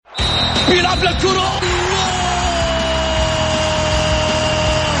بيلعب للكرة،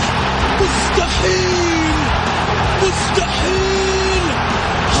 مستحيل مستحيل،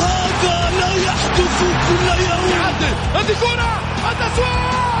 هذا لا يحدث كل يوم. هذه كرة،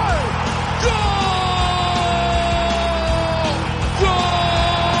 التسويق، جول،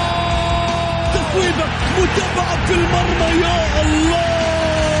 تصويبة متابعة في المرمى، يا الله.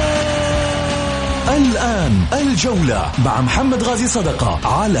 الآن الجولة مع محمد غازي صدقة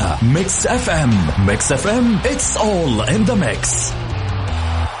على ميكس اف ام. ميكس اف ام it's all in the mix.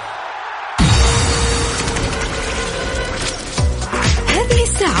 هذه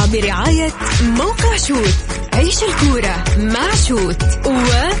الساعة برعاية موقع شوت. عيش الكورة مع شوت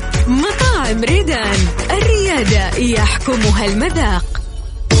ومطاعم ريدان، الريادة يحكمها المذاق.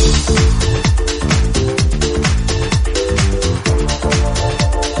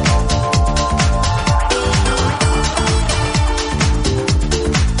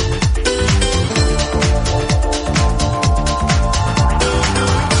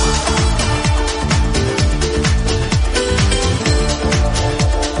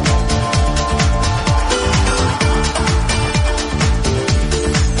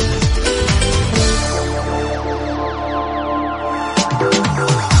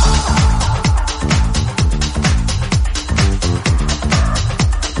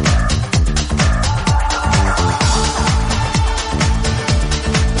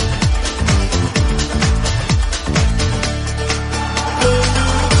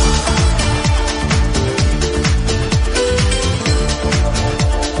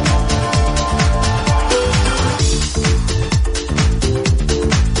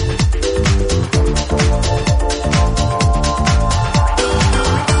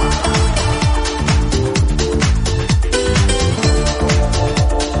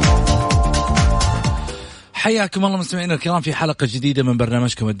 حياكم الله مستمعينا الكرام في حلقة جديدة من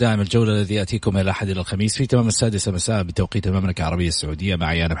برنامجكم الدائم الجولة، الذي يأتيكم إلى الأحد إلى الخميس في تمام 6 مساء بتوقيت المملكة العربية السعودية.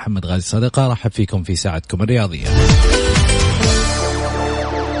 معي أنا محمد غازي صدقة، رحب فيكم في ساعتكم الرياضية.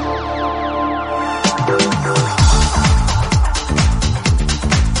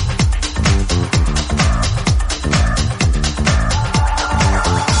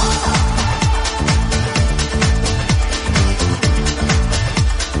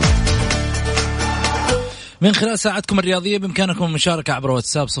 من خلال ساعتكم الرياضية بإمكانكم المشاركة عبر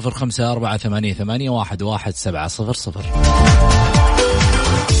واتساب 0548811700.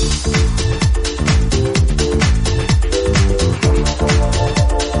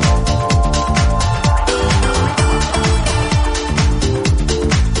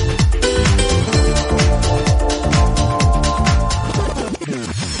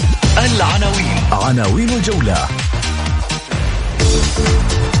 عناوين الجولة.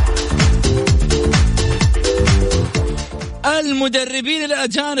 المدربين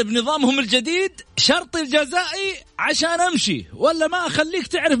الأجانب نظامهم الجديد شرط الجزائي عشان أمشي ولا ما أخليك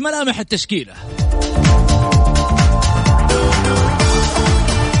تعرف ملامح التشكيلة.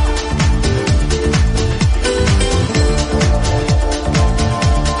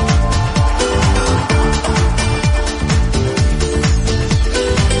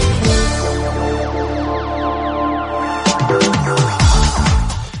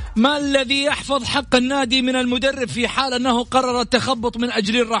 ما الذي يحفظ حق النادي من المدرب في حال أنه قرر التخبط من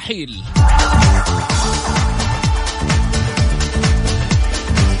أجل الرحيل؟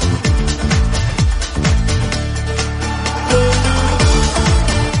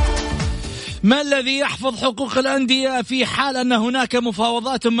 ما الذي يحفظ حقوق الأندية في حال أن هناك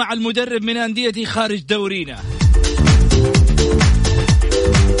مفاوضات مع المدرب من أندية خارج دورينا؟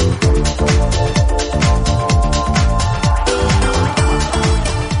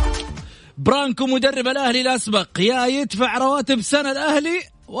 برانكو مدرب الأهلي الأسبق يا يدفع رواتب سنة الأهلي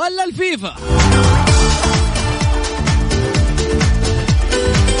ولا الفيفا؟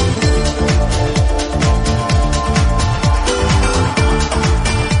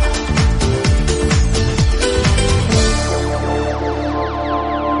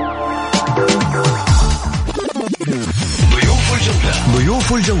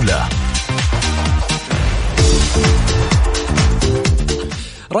 ضيوف الجولة.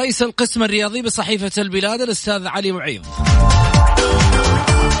 رئيس القسم الرياضي بصحيفة البلاد الأستاذ علي معيض.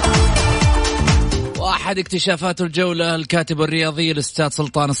 وأحد اكتشافات الجولة الكاتب الرياضي الأستاذ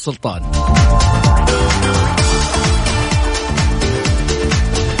سلطان السلطان.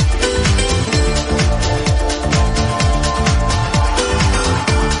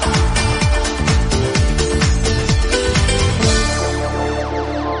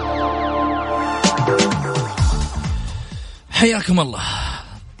 حياكم الله.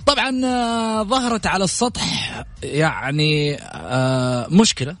 طبعا ظهرت على السطح يعني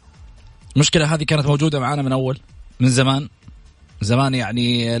مشكلة المشكلة هذه كانت موجودة معنا من زمان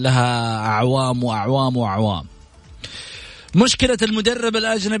يعني، لها أعوام وأعوام وأعوام. مشكلة المدرب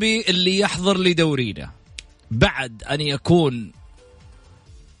الأجنبي اللي يحضر لدورينا بعد أن يكون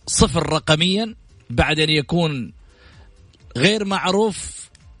صفر رقميا، بعد أن يكون غير معروف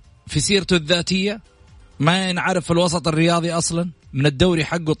في سيرته الذاتية، ما ينعرف في الوسط الرياضي أصلا، من الدوري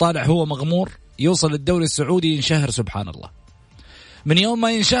حقه طالع هو مغمور، يوصل الدوري السعودي ينشهر. سبحان الله، من يوم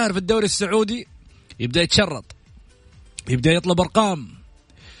ما ينشهر في الدوري السعودي يبدأ يتشرط، يبدأ يطلب أرقام،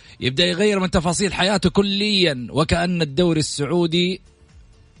 يبدأ يغير من تفاصيل حياته كليا، وكأن الدوري السعودي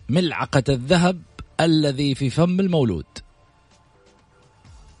ملعقة الذهب الذي في فم المولود.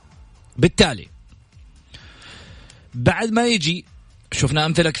 بالتالي بعد ما يجي، شفنا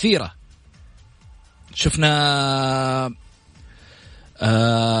أمثلة كثيرة، شفنا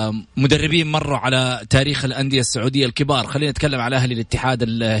مدربين مروا على تاريخ الأندية السعودية الكبار. خلينا نتكلم على أهلي، الاتحاد،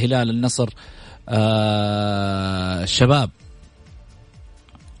 الهلال، النصر، الشباب،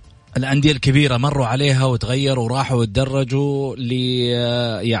 الأندية الكبيرة مروا عليها وتغيروا وراحوا وتدرجوا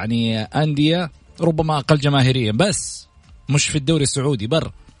يعني أندية ربما أقل جماهيريا، بس مش في الدوري السعودي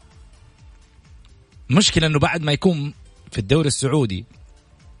بر. مشكلة أنه بعد ما يكون في الدوري السعودي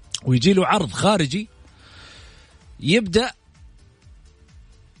ويجي له عرض خارجي، يبدأ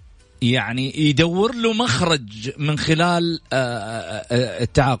يعني يدور له مخرج من خلال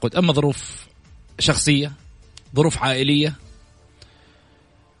التعاقد، أما ظروف شخصية، ظروف عائلية،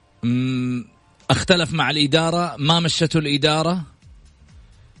 اختلف مع الإدارة، ما مشته الإدارة،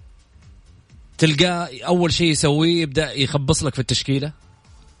 تلقاه أول شيء يسويه يبدأ يخبص لك في التشكيلة.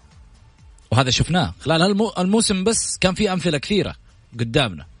 وهذا شفناه خلال الموسم، بس كان في أمثلة كثيرة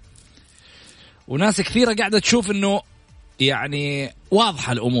قدامنا، وناس كثيرة قاعدة تشوف أنه يعني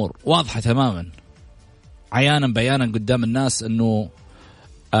واضحة الأمور، واضحة تماما عيانا بيانا قدام الناس، أنه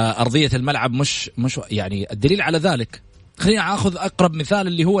أرضية الملعب مش يعني. الدليل على ذلك، خلينا أخذ أقرب مثال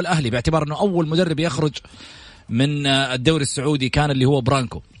اللي هو الأهلي، باعتبار أنه أول مدرب يخرج من الدوري السعودي كان اللي هو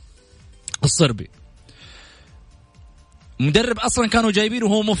برانكو الصربي. مدرب أصلا كانوا جايبينه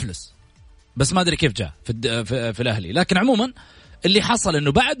وهو مفلس، بس ما أدري كيف جاء في الأهلي. لكن عموما اللي حصل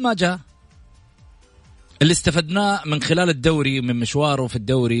أنه بعد ما جاء، اللي استفدناه من خلال الدوري، من مشواره في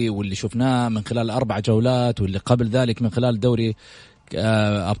الدوري، واللي شفناه من خلال 4 جولات، واللي قبل ذلك من خلال دوري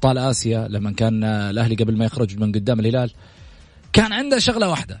أبطال آسيا لما كان الأهلي قبل ما يخرج من قدام الهلال، كان عنده شغلة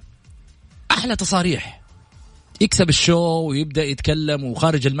واحدة، أحلى تصاريح، يكسب الشو ويبدأ يتكلم،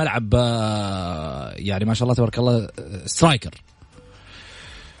 وخارج الملعب يعني ما شاء الله تبارك الله سترايكر.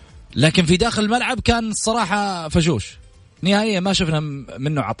 لكن في داخل الملعب كان الصراحة فجوش نهائيا، ما شفنا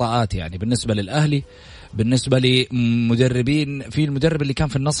منه عطاءات يعني بالنسبة للأهلي. بالنسبة لمدربين، في المدرب اللي كان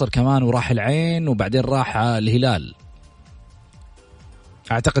في النصر كمان وراح العين وبعدين راح الهلال،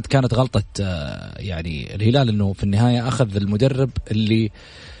 أعتقد كانت غلطة يعني الهلال أنه في النهاية أخذ المدرب اللي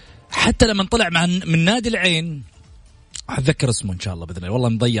حتى لما طلع من نادي العين، أتذكر اسمه إن شاء الله بإذن الله، والله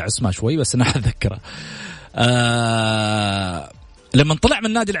مضيع اسمه شوي بس أنا أتذكره. لما طلع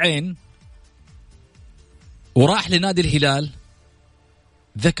من نادي العين وراح لنادي الهلال،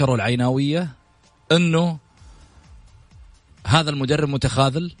 ذكروا العيناوية أنه هذا المدرب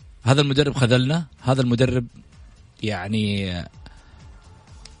متخاذل، هذا المدرب خذلنا، هذا المدرب يعني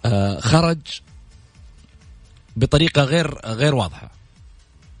خرج بطريقة غير واضحة.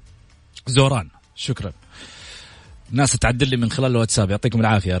 زوران، شكرا، الناس تعدل لي من خلال الواتساب، يعطيكم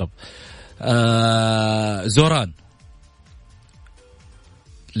العافية يا رب. زوران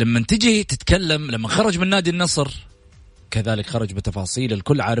لما تجي تتكلم، لما خرج من نادي النصر كذلك خرج بتفاصيل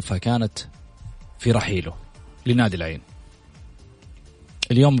الكل عارفها، كانت في رحيله لنادي العين.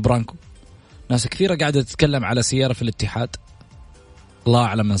 اليوم برانكو، ناس كثيرة قاعدة تتكلم على سيارة في الاتحاد، الله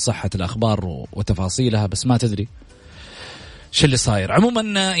أعلم من صحة الأخبار وتفاصيلها، بس ما تدري شو اللي صاير.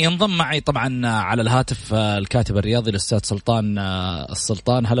 عموما ينضم معي طبعا على الهاتف الكاتب الرياضي الأستاذ سلطان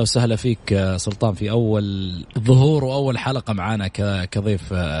السلطان. هلا وسهلا فيك سلطان في أول ظهور وأول حلقة معنا كضيف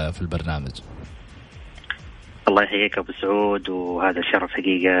في البرنامج. الله يحييك أبو سعود، وهذا شرف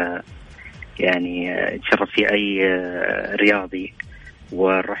حقيقة، يعني تشرف في أي رياضي،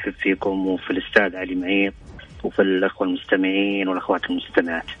 ونرحب فيكم وفي الأستاذ علي معيط وفي الأخوة المستمعين والأخوات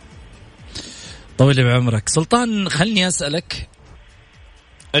المستمعات. طويل بعمرك سلطان، خلني أسألك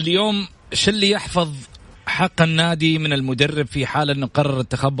اليوم شو اللي يحفظ حق النادي من المدرب في حال أنه قرر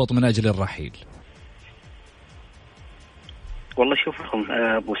التخبط من أجل الرحيل؟ والله شوفكم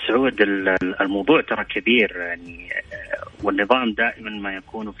أبو سعود، الموضوع ترى كبير يعني، والنظام دائما ما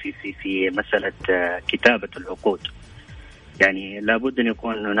يكون في مسألة كتابة العقود. يعني لابد أن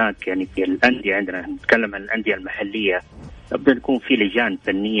يكون هناك يعني في الأندية، عندنا نتكلم عن الأندية المحلية، لابد أن يكون في لجان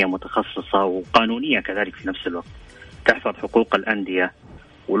فنية متخصصة وقانونية كذلك في نفس الوقت تحفظ حقوق الأندية.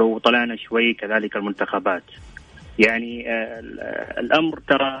 ولو طلعنا شوي كذلك المنتخبات، يعني الأمر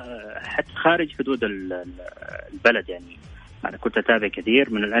ترى حتى خارج حدود البلد. يعني أنا كنت أتابع كثير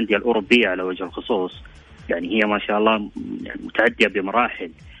من الأندية الأوروبية على وجه الخصوص، يعني هي ما شاء الله متعدية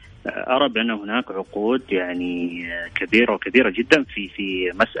بمراحل. أرى بأن هناك عقود يعني كبيرة جدا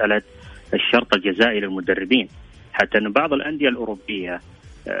في مسألة الشرط الجزائي للمدربين، حتى أن بعض الأندية الأوروبية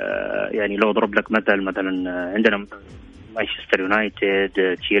يعني لو أضرب لك مثلا عندنا مانشستر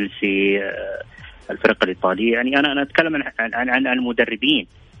يونايتد، تشيلسي، الفرق الإيطالية، يعني أنا أتكلم عن المدربين.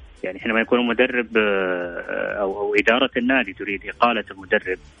 يعني حينما يكون مدرب أو إدارة النادي تريد إقالة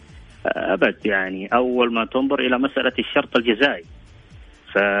المدرب، أبد يعني أول ما تنظر إلى مسألة الشرط الجزائي.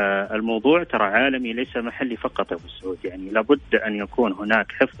 فالموضوع ترى عالمي ليس محلي فقط يا أبو سعود، يعني لابد أن يكون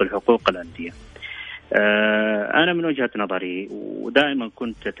هناك حفظ الحقوق الأندية. أنا من وجهة نظري ودائما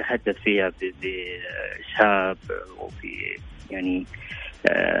كنت أتحدث فيها بإسهاب وفي يعني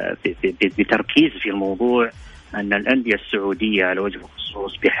بتركيز في الموضوع، أن الأندية السعودية على وجه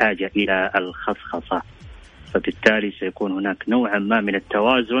الخصوص بحاجة إلى الخصخصة، فبالتالي سيكون هناك نوعا ما من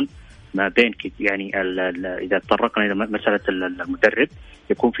التوازن ما بين يعني إذا تطرقنا إلى مسألة المدرب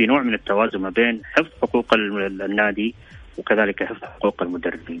يكون في نوع من التوازن ما بين حفظ حقوق النادي وكذلك حفظ حقوق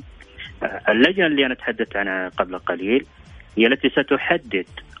المدربين. اللجنة اللي أنا تحدثت عنها قبل قليل هي التي ستحدد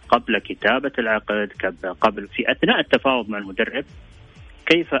قبل كتابة العقد، قبل في أثناء التفاوض مع المدرب،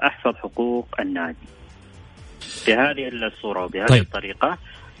 كيف أحفظ حقوق النادي بهذه الصورة وبهذه الطريقة.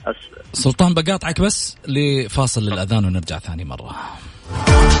 سلطان بقاطعك بس لفاصل للأذان ونرجع ثاني مرة.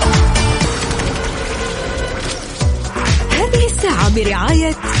 هذه الساعة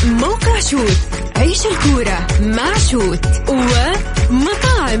برعاية موقع شوت. عيش الكورة مع شوت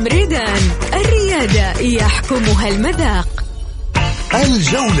ومطاعم ريدان، الريادة يحكمها المذاق.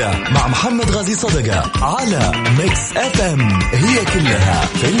 الجولة مع محمد غازي صدقة على ميكس اف ام، هي كلها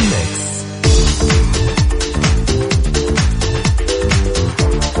في الميكس.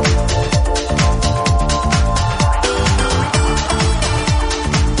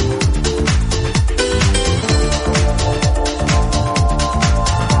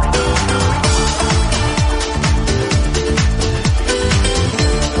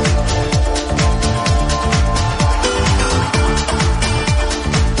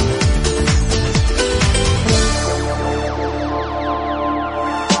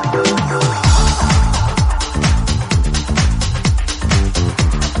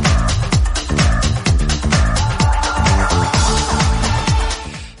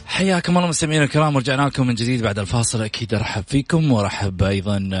 حياكم الله مستمعينا الكرام، ورجعنا لكم من جديد بعد الفاصل. أكيد أرحب فيكم وأرحب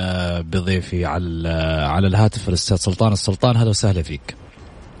أيضا بضيفي على الهاتف الأستاذ سلطان السلطان. هلا وسهلا فيك.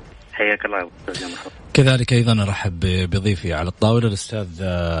 حياك الله أستاذ محمد. كذلك أيضا أرحب بضيفي على الطاولة الأستاذ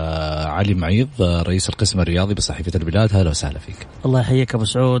علي معيض، رئيس القسم الرياضي بصحيفة البلاد. هلا وسهلا فيك. الله يحييك أبو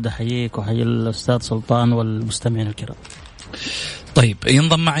سعود، أحييك وحيي الأستاذ سلطان والمستمعين الكرام. طيب،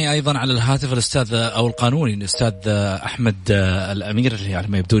 ينضم معي أيضا على الهاتف الأستاذ أو القانوني الأستاذ أحمد الأمير، اللي يعني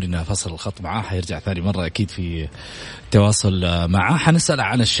ما يبدو لنا فصل الخط معاه، حيرجع ثاني مرة أكيد في تواصل معاه. حنسأل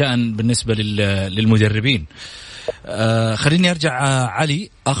عن الشأن بالنسبة للمدربين. خليني أرجع علي،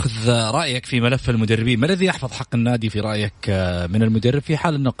 أخذ رأيك في ملف المدربين. ما الذي يحفظ حق النادي في رأيك من المدرب في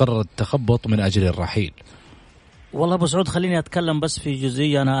حال أنه قرر التخبط من أجل الرحيل؟ والله أبو سعود خليني أتكلم بس في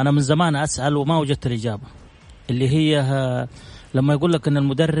جزئية أنا من زمان أسأل وما وجدت الإجابة، اللي هي لما يقول لك أن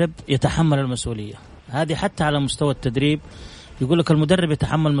المدرب يتحمل المسؤولية. هذه حتى على مستوى التدريب يقول لك المدرب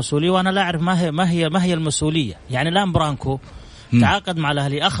يتحمل المسؤولية، وأنا لا أعرف ما هي المسؤولية. يعني الآن برانكو تعاقد مع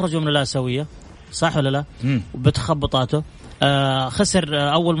الأهلي، أخرجوا من الآسيوية، صح ولا لا؟ بتخبطاته،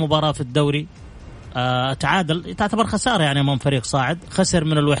 خسر أول مباراة في الدوري، تعادل، تعتبر خسارة يعني أمام فريق صاعد، خسر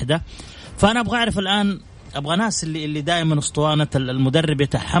من الوحدة. فأنا أبغى أعرف الآن، أبغى ناس اللي دائما اسطوانة المدرب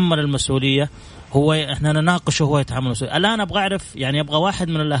يتحمل المسؤولية، هو احنا نناقشه هو يتحمل المسؤولية. الآن أبغى أعرف، يعني أبغى واحد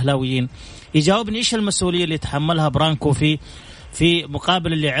من الأهلاويين يجاوبني إيش المسؤولية اللي يتحملها برانكو في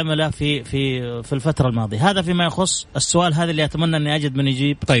مقابل اللي عمله في الفترة الماضية. هذا فيما يخص السؤال هذا اللي أتمنى أن أجد من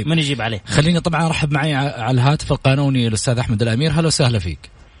يجيب. طيب، من يجيب عليه. خليني طبعا أرحب معي على الهاتف القانوني الأستاذ أحمد الأمير. هلا وسهلا فيك.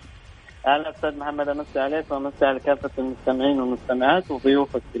 أهلا أستاذ محمد، أمسي عليك وأمسي على كافة المستمعين والمستمعات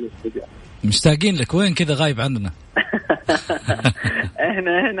وضيوفك في الاستوديو. مشتاقين لك، وين كذا غايب عننا؟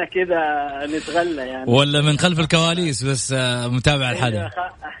 احنا هنا كذا نتغلى يعني، ولا من خلف الكواليس بس متابع الحدث؟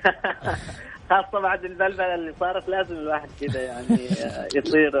 خاصة بعد البلبلة اللي صارت لازم الواحد كده يعني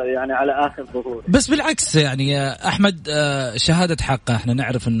يصير يعني على آخر ظهور. بس بالعكس يعني أحمد، شهادة حق. احنا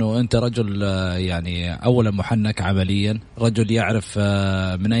نعرف أنه أنت رجل يعني أولا محنك عمليا، رجل يعرف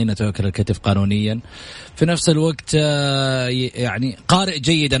من أين تؤكل الكتف قانونيا، في نفس الوقت يعني قارئ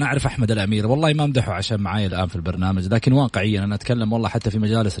جيد. أنا أعرف أحمد الأمير، والله ما أمدحه عشان معاي الآن في البرنامج، لكن واقعيا أنا أتكلم والله حتى في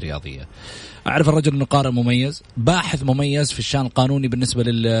مجالس رياضية أعرف الرجل أنه قارئ مميز، باحث مميز في الشأن القانوني بالنسبة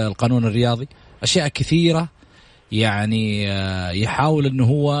للقانون الرياضي، أشياء كثيرة يعني يحاول أنه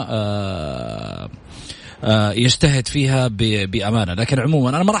هو يجتهد فيها بأمانة. لكن عموما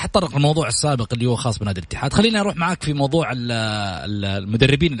أنا ما راح أتطرق للموضوع السابق اللي هو خاص بنادي الاتحاد. خليني أروح معك في موضوع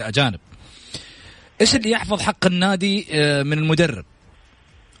المدربين الأجانب. إيش اللي يحفظ حق النادي من المدرب؟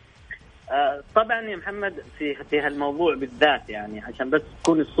 طبعا يا محمد في هالموضوع بالذات، يعني عشان بس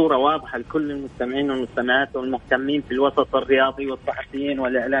تكون الصورة واضحة لكل المستمعين والمستمعات والمهتمين في الوسط الرياضي والصحفيين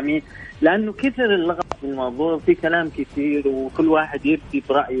والإعلاميين، لأنه كثر اللغط في الموضوع، في كلام كثير وكل واحد يفتي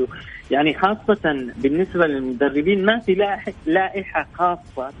برأيه. يعني خاصة بالنسبة للمدربين ما في لائحة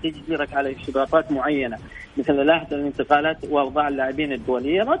خاصة تجبرك على اشتراطات معينة، مثل لائحة الانتقالات وأوضاع اللاعبين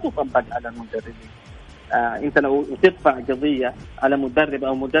الدولية ما تطبق على المدربين. انت لو ترفع قضيه على مدرب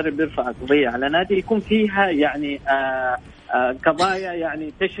او مدرب يرفع قضيه على نادي، يكون فيها يعني قضايا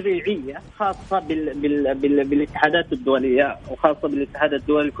يعني تشريعيه خاصه بالاتحادات الدوليه وخاصه بالاتحاد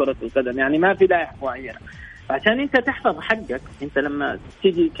الدولي لكره القدم، يعني ما في لائحه معينه. عشان انت تحفظ حقك، انت لما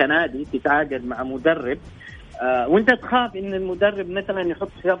تيجي كنادي تتعاقد مع مدرب وانت تخاف ان المدرب مثلا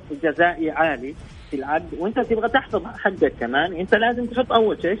يحط شرط جزائي عالي في العقد، وانت تبغى تحفظ حقك كمان، انت لازم تحط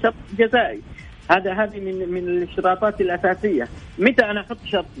اول شيء شرط جزائي. هذه من الاشتراطات الأساسية. متى أنا أحط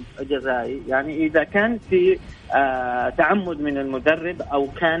شرط جزائي؟ يعني إذا كان في تعمد من المدرب، أو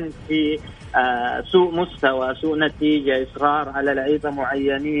كان في سوء مستوى، سوء نتيجة، إصرار على لعيبة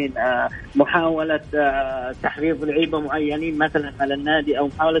معينين، محاولة تحريض لعيبة معينين مثلا على النادي، أو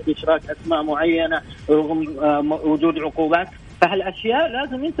محاولة إشراك أسماء معينة رغم وجود عقوبات، فهالأشياء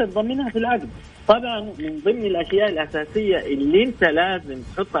لازم أنت تضمنها في العقد. طبعا من ضمن الأشياء الأساسية اللي أنت لازم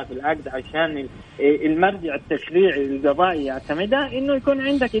تحطها في العقد عشان المرجع التشريعي القضائي يعتمدها، إنه يكون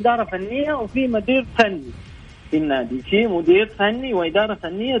عندك إدارة فنية وفي مدير فني في النادي، في مدير فني وإدارة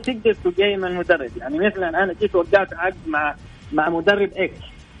فنية تقدر تقيم المدرب. يعني مثلا أنا جيت وقعت عقد مع مدرب إكس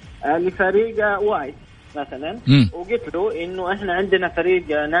لفريق واي مثلا، وقلت له إنه إحنا عندنا فريق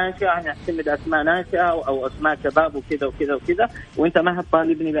ناشئ، نعتمد أسماء ناشئة أو أسماء شباب وكذا وكذا وكذا، وأنت ما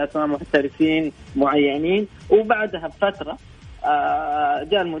هتطالبني بأسماء محترفين معينين. وبعدها بفترة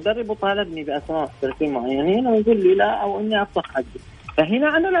جاء المدرب وطالبني بأسماء محترفين معينين ويقول لي لا، أو إني أفسخ حقي.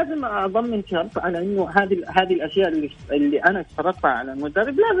 فهنا أنا لازم أضمن شرط على إنه هذه الأشياء اللي أنا اشترطتها على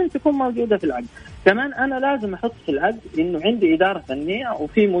المدرب لازم تكون موجودة في العقد. كمان أنا لازم أحط في العقد إنه عندي إدارة فنية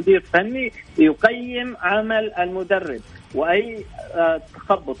وفي مدير فني يقيم عمل المدرب، وأي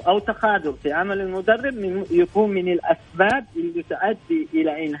تخبط أو تخاذل في عمل المدرب يكون من الأسباب اللي تؤدي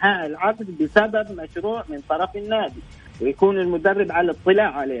إلى إنهاء العقد بسبب مشروع من طرف النادي، ويكون المدرب على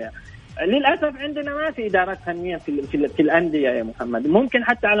اطلاع عليها. للأسف عندنا ما في إدارات فنية في الأندية يا محمد. ممكن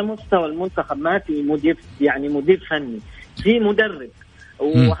حتى على مستوى المنتخب ما في مدير فني، في مدرب.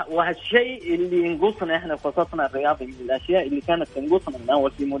 وهالشيء اللي ينقصنا احنا في وسطنا الرياضي، من الاشياء اللي كانت تنقصنا من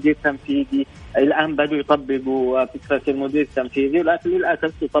اول في مدير تنفيذي. الان بدوا يطبقوا فكره المدير التنفيذي، ولكن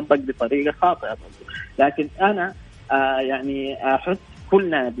للاسف تطبق بطريقه خاطئه. لكن انا يعني احث كل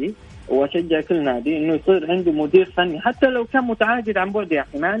نادي واشجع كل نادي انه يصير عنده مدير فني، حتى لو كان متعاقد عن بعد يا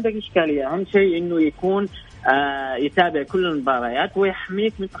اخي ما عندك اشكاليه. اهم شيء انه يكون يتابع كل المباريات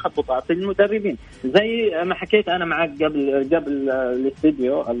ويحميك من تخبطات المدربين. زي ما حكيت انا معك قبل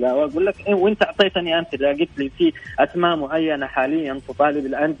الاستديو، واقول لك وانت اعطيتني امثله، قلت لي في اسماء معينه حاليا تطالب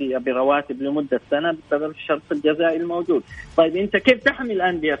الانديه برواتب لمده سنه بسبب الشرط الجزائي الموجود. طيب انت كيف تحمي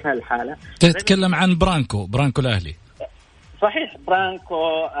الانديه في هالحاله؟ تتكلم عن برانكو الاهلي. صحيح،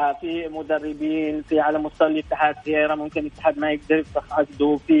 برانكو، في مدربين في على مستوى الاتحاد سيارة ممكن الاتحاد ما يقدر يفسخ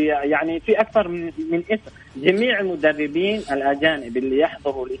عقده، في يعني في أكثر من اسم. جميع المدربين الأجانب اللي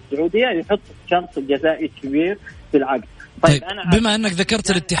يحضروا للسعودية يحط شرط جزائي كبير في العقد. طيب أنا بما أنك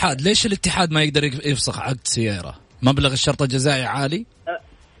ذكرت الاتحاد، ليش الاتحاد ما يقدر يفسخ عقد سيارة؟ مبلغ الشرط الجزائي عالي؟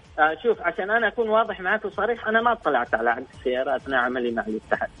 شوف، عشان أنا أكون واضح معك وصريح، أنا ما اطلعت على عقد السيارة أثناء عملي مع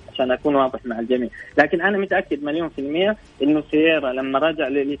الاتحاد عشان أكون واضح مع الجميع، لكن أنا متأكد 100% إنه السيارة لما رجع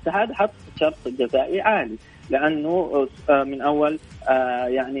للاتحاد حط شرط جزائي عالي، لأنه من أول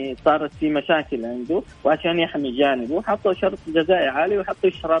يعني صارت في مشاكل عنده، وعشان يحمي جانبه حطوا شرط جزائي عالي وحطوا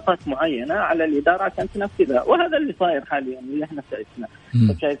اشتراطات معينة على الإدارة عشان تنفذها. وهذا اللي صاير حاليا اللي احنا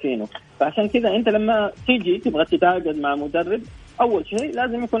شايفينه. فعشان كذا أنت لما تيجي تبغى تتعاقد مع مدرب أول شيء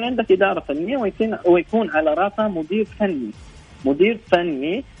لازم يكون عندك إدارة فنية ويكون على رأسها مدير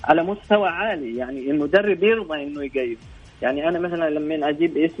فني على مستوى عالي. يعني المدرب يرضى إنه يقيم. يعني أنا مثلا لما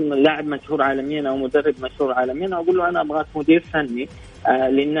أجيب اسم لاعب مشهور عالميا أو مدرب مشهور عالميا أقول له أنا أبغاك مدير فني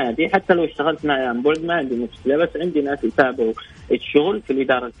للنادي، حتى لو اشتغلت معي عن بعد ما عندي مشكلة، بس عندي ناس يتابعوا الشغل في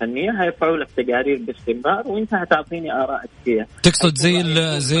الإدارة الفنية هيرفعوا لك تقارير باستمرار وأنت هتعطيني آرائك فيها. تقصد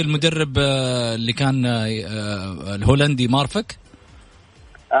زي المدرب اللي كان الهولندي مارفك؟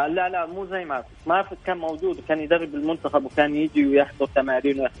 لا مو زي مارفك كان موجود وكان يدرب المنتخب وكان يجي ويحضر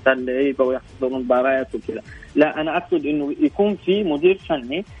تمارين ويحضر لعيبة ويحضر مباريات وكذا. لا أنا أقصد إنه يكون في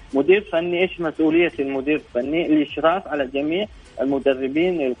مدير فني. إيش مسؤولية المدير الفني؟ الإشراف على جميع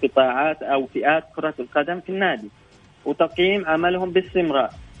المدربين القطاعات أو فئات كرة القدم في النادي وتقييم عملهم باستمرار.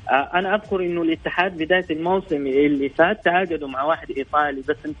 أنا أذكر إنه الاتحاد بداية الموسم اللي فات تعاقدوا مع واحد إيطالي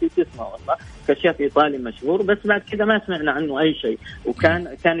بس نسيت اسمه والله، كشاف إيطالي مشهور، بس بعد كده ما سمعنا عنه أي شيء. وكان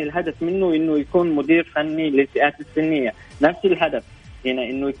الهدف منه إنه يكون مدير فني للفئات السنية. نفس الهدف هنا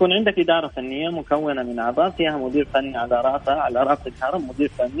إنه يكون عندك إدارة فنية مكونة من أعضاء فيها مدير فني على رأس الهرم،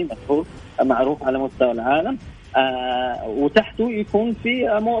 مدير فني مشهور معروف على مستوى العالم. وتحته يكون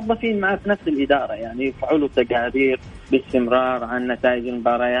في موظفين معه في نفس الإدارة، يعني يرفعوا له تقارير باستمرار عن نتائج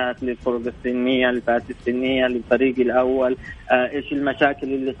المباريات للفرق السنية، للفئات السنية، للفريق الأول، إيش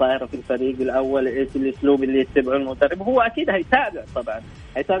المشاكل اللي صايرة في الفريق الأول، إيش الأسلوب اللي يتبعه المدرب. هو أكيد هيتابع، طبعا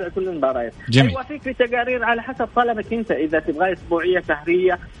هيتابع كل المباريات، هيوافيك في تقارير على حسب طلبك أنت. إذا تبغى أسبوعية،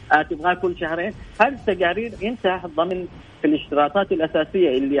 شهرية، تبغى كل شهرين، هذه التقارير أنت ضمن في الاشتراطات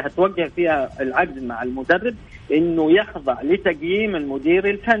الأساسية اللي هتوقع فيها العقد مع المدرب إنه يخضع لتقييم المدير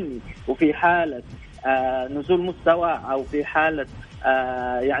الفني، وفي حالة نزول مستوى أو في حالة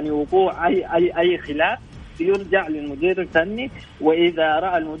يعني وقوع أي خلاف يرجع للمدير الفني. وإذا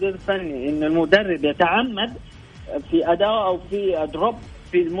رأى المدير الفني إن المدرب يتعمد في أداء أو في دروب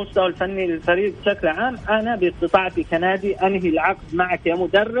في المستوى الفني للفريق بشكل عام، أنا باستطاعتي كنادي أنهي العقد معك يا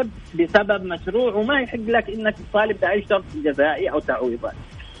مدرب بسبب مشروع، وما يحق لك إنك تطالب بأي شرط جزائي أو تعويضات.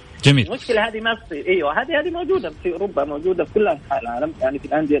 جميل. المشكلة هذه ما تصير. أيوة هذه موجودة في أوروبا، موجودة في كل أنحاء العالم، يعني في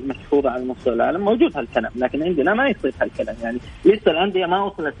الأندية المشهورة على مستوى العالم موجود هالكلام، لكن عندنا ما يصير هالكلام. يعني لسه الأندية ما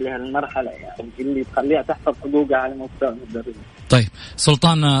وصلت لهالمرحلة يعني اللي تخليها تحفظ حقوقها على مستوى المدربين. طيب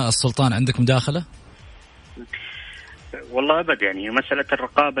السلطان عندك مداخلة؟ والله أبد، يعني مسألة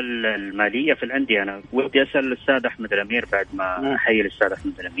الرقابة المالية في الأندية أنا ودي أسأل الأستاذ أحمد الأمير بعد ما أحيي الأستاذ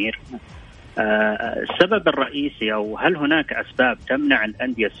أحمد الأمير. السبب الرئيسي أو هل هناك أسباب تمنع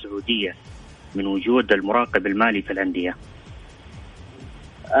الأندية السعودية من وجود المراقب المالي في الأندية؟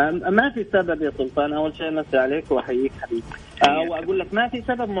 ما في سبب يا سلطان. أول شيء مسي عليك وأحييك حبيبي. وأقول لك ما في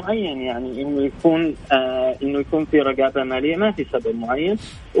سبب معين، يعني إنه يكون في رقابة مالية، ما في سبب معين.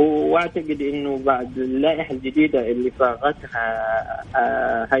 وأعتقد إنه بعد اللائحة الجديدة اللي صاغتها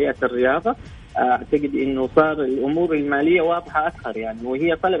هيئة الرياضة، أعتقد إنه صار الأمور المالية واضحة أكثر يعني.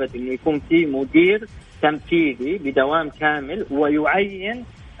 وهي طلبت إنه يكون في مدير تنفيذي بدوام كامل ويعين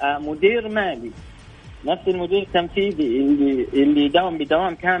مدير مالي. نفس المدير التنفيذي اللي يداوم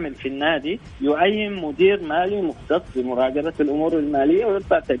بدوام كامل في النادي يعين مدير مالي مختص بمراقبة الأمور المالية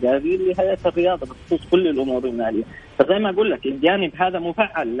ويرفع تقارير لهيئة الرياضة بخصوص كل الأمور المالية. فزي ما أقول لك الجانب هذا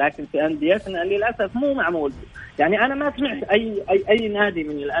مفعل، لكن في أنديتنا للأسف مو معمول. يعني أنا ما سمعت أي نادي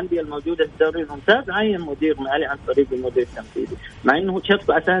من الأندية الموجودة في الدوري الممتاز عين مدير مالي عن طريق المدير التنفيذي، مع أنه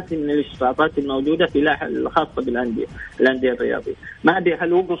شرط أساسي من الاشتراطات الموجودة في اللائحة الخاصة الأندية الرياضية. ما أدري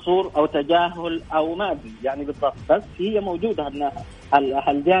هل هو قصور أو تجاهل أو ما أدري يعني بالضبط، بس هي موجودة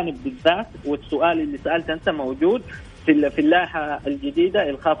هالجانب بالذات. والسؤال اللي سألته أنت موجود في اللائحة الجديدة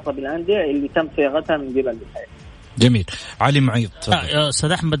الخاصة بالأندية اللي تم صياغتها من قبل الهيئة. جميل. علي معيط. يا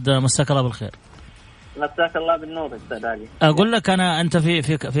أستاذ أحمد مساك الله بالخير. مساك الله بالنور أستاذ علي. أقول لك أنت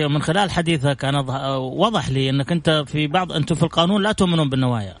في من خلال حديثك أنا وضح لي أنك أنت أنتم في القانون لا تؤمنون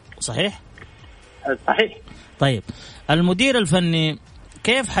بالنوايا، صحيح؟ صحيح. طيب المدير الفني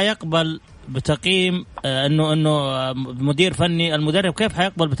كيف حيقبل بتقييم انه مدير فني؟ المدرب كيف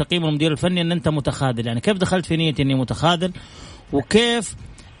حيقبل بتقييم المدير الفني ان انت متخاذل؟ يعني كيف دخلت في نية اني متخاذل؟ وكيف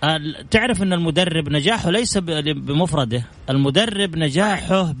تعرف ان المدرب نجاحه ليس بمفرده، المدرب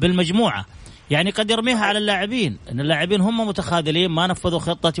نجاحه بالمجموعة. يعني قد يرميها على اللاعبين ان اللاعبين هم متخاذلين ما نفذوا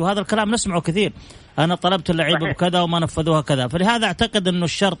خطتي، وهذا الكلام نسمعه كثير. انا طلبت اللعيبة بكذا وما نفذوها كذا. فلهذا اعتقد انه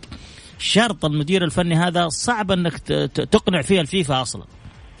شرط المدير الفني هذا صعب انك تقنع فيه الفيفا اصلا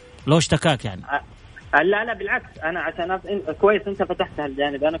لو اشتكاك يعني. لا بالعكس، انا عشان كويس انت فتحت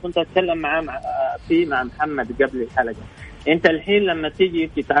هالجانب. انا كنت اتكلم مع محمد قبل الحلقه. انت الحين لما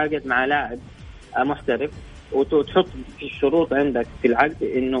تيجي تتعاقد مع لاعب محترف وتحط في الشروط عندك في العقد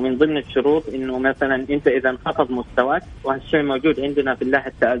إنه من ضمن الشروط إنه مثلا أنت إذا انخفض مستواك، وهالشيء موجود عندنا في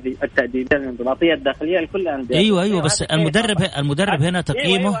اللائحة التأديبية الانضباطية الداخلية لكل أندية. أيوة بس المدرب هنا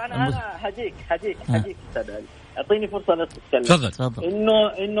تقييمه. أنا هديك أستاذ، أعطيني فرصة بس أتكلم. تفضل.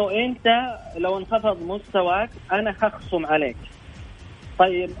 إنه أنت لو انخفض مستواك أنا هخصم عليك.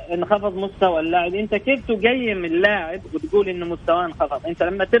 طيب انخفض مستوى اللاعب، انت كيف تقيم اللاعب وتقول انه مستواه انخفض؟ انت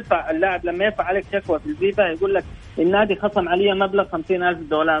لما ترفع اللاعب، لما يرفع عليك شكوى في الفيفا يقول لك النادي خصم علي مبلغ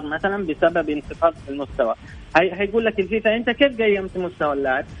 $50,000 مثلا بسبب انخفاض المستوى، هيقول لك الفيفا انت كيف قيمت مستوى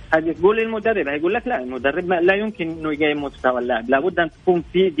اللاعب؟ هتقول للمدرب، هيقول لك لا، المدرب لا يمكن انه يقيم مستوى اللاعب، لابد ان تكون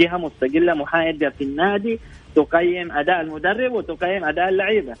في جهة مستقلة محايدة في النادي تقيم اداء المدرب وتقيم اداء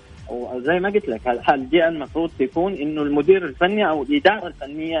اللعيبه. وزي ما قلت لك الجهه المفروض تكون انه المدير الفني او الاداره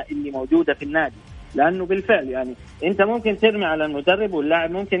الفنيه اللي موجوده في النادي، لانه بالفعل يعني انت ممكن ترمي على المدرب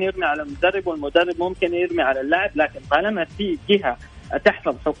واللاعب ممكن يرمي على المدرب والمدرب ممكن يرمي على اللاعب، لكن طالما في جهه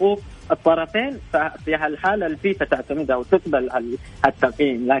تحفظ حقوق الطرفين ففي هالحالة الفيفا تعتمدها وتقبل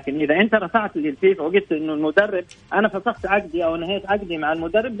التقييم. لكن إذا أنت رفعت للفيفا وقلت إنه المدرب أنا فسخت عقدي أو نهيت عقدي مع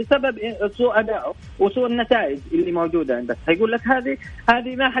المدرب بسبب سوء أدائه وسوء النتائج اللي موجودة عندك، هيقول لك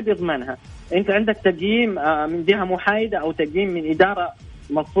هذه ما حد يضمنها. أنت عندك تقييم من جهة محايدة أو تقييم من إدارة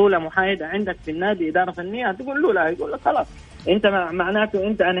مفصولة محايدة عندك في النادي، إدارة فنية، تقول له لا، يقول لك خلاص انت معناته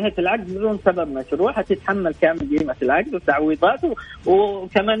انت انهيت العقد بدون سبب مشروع، هتتحمل كامل قيمه العقد وتعويضاته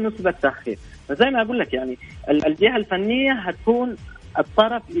وكمان نسبه تاخير. فزي ما اقول لك يعني الجهه الفنيه هتكون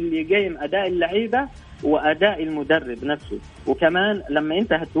الطرف اللي يقيم اداء اللعيبه واداء المدرب نفسه، وكمان لما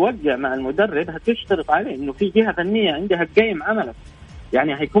انت هتوقع مع المدرب هتشترط عليه انه في جهه فنيه عندها تقيم عملك،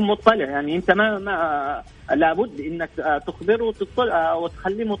 يعني هيكون مطلع، يعني انت ما لابد انك تخبره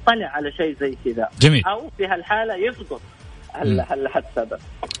وتخليه مطلع على شيء زي كذا. جميل. او في هالحاله يسقط السبب.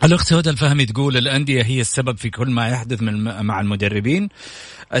 الأخت هدى الفهمي تقول الأندية هي السبب في كل ما يحدث مع المدربين،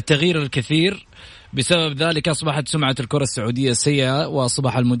 التغيير الكثير بسبب ذلك أصبحت سمعة الكرة السعودية سيئة،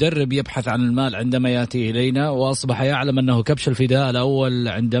 وأصبح المدرب يبحث عن المال عندما يأتي إلينا، وأصبح يعلم أنه كبش الفداء الأول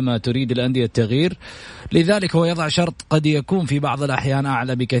عندما تريد الأندية التغيير، لذلك هو يضع شرط قد يكون في بعض الأحيان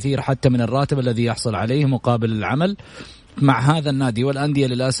أعلى بكثير حتى من الراتب الذي يحصل عليه مقابل العمل مع هذا النادي، والأندية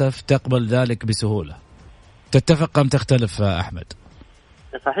للأسف تقبل ذلك بسهولة. تتفق أم تختلف أحمد؟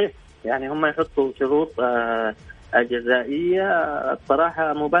 صحيح، يعني هم يحطوا شروط جزائية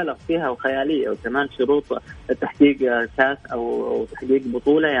الصراحة مبالغ فيها وخيالية، وكمان شروط تحقيق كاس أو تحقيق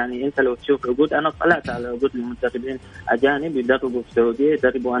بطولة. يعني أنت لو تشوف عقود، أنا طلعت على عقود المدربين أجانب يدربوا في السعودية،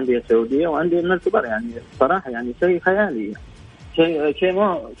 يدربوا أندية سعودية وأندية من الكبار، يعني صراحة يعني شيء خيالي،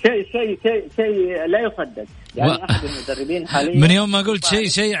 شيء لا يصدق. يعني أحد المدربين حاليا من يوم ما قلت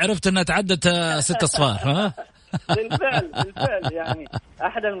شيء عرفت أنها تعدت 6 أصفار. ها بالفعل يعني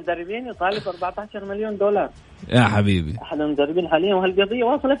أحد المدربين يطالب $14 مليون يا حبيبي، أحد المدربين حاليا، وهالقضية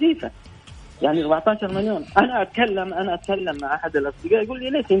واصلة فيفا يعني 14 مليون. أنا أتكلم مع أحد الأصدقاء يقول لي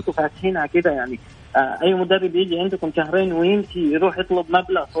ليش أنتوا فاتحينها كده؟ يعني أي مدرب يجي عندكم شهرين ويمشي يروح يطلب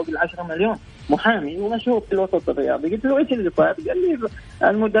مبلغ فوق 10 مليون، محامي ومشهور في الوسط الرياضي. قلت له إيش اللي صار؟ قال لي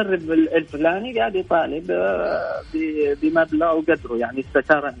المدرب الفلاني قاعد يطالب بمبلغ وقدره، يعني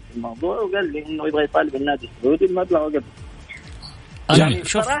استشارني في الموضوع وقال لي إنه يبغى يطالب النادي السعودي بمبلغ وقدره. يعني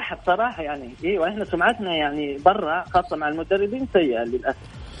بصراحة يعني إيه، وإحنا سمعتنا يعني برا خاصة مع المدربين سيئة للأسف.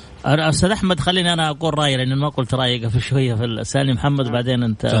 أستاذ أحمد خليني أنا أقول رأيي، لأن ما قلت رأيي قبل شوية في السالي محمد بعدين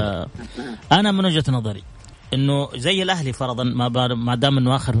أنت. أنا من وجهة نظري إنه زي الأهلي فرضا ما دام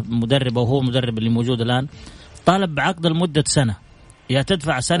إنه آخر مدرب وهو المدرب اللي موجود الآن طالب بعقد لمدة سنة، يا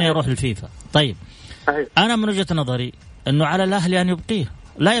تدفع سنة يروح الفيفا. طيب أنا من وجهة نظري إنه على الأهلي أن يبقيه،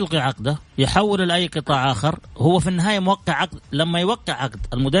 لا يلغي عقده، يحول لأي قطاع آخر. هو في النهاية موقع عقد، لما يوقع عقد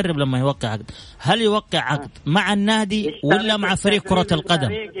المدرب لما يوقع عقد هل يوقع عقد مع النادي ولا مع فريق كرة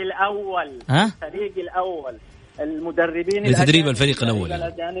القدم؟ الفريق الأول المدربين لتدريب الفريق الأول.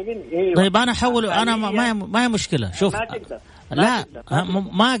 طيب أنا أحول، أنا ما هي مشكلة. شوف لا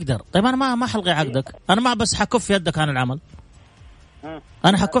ما أقدر. طيب أنا ما حلغي عقدك، أنا ما بس حكف يدك عن العمل.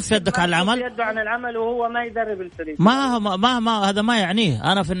 أنا حكف يدك عن العمل، يده عن العمل وهو ما يدرب الفريق. ما هذا ما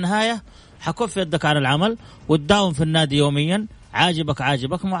يعنيه. أنا في النهاية حكف يدك عن العمل وتداوم في النادي يوميا،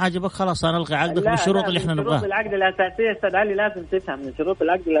 عاجبك مو عاجبك خلاص أنا ألغي عقدك بالشروط اللي إحنا نبغاها. شروط العقد الأساسية أستاذ علي لازم تفهم من شروط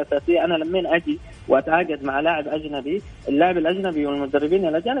العقد الأساسية. أنا لما أجي وأتعاقد مع لاعب أجنبي، اللاعب الأجنبي والمدربين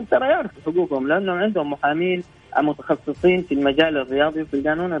الأجانب ترى يعرفوا حقوقهم لأنهم عندهم محامين متخصصين في المجال الرياضي وفي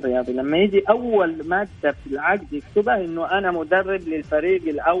القانون الرياضي. لما يجي أول مادة في العقد يكتبها إنه أنا مدرب للفريق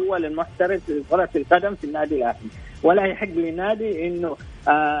الأول المحترف في كرة القدم في النادي الأهلي، ولا يحق للنادي إنه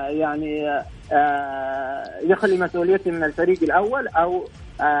يخلي مسؤوليته من الفريق الأول أو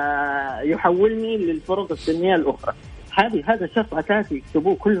يحولني للفرق السنية الأخرى. هذا شرط أساسي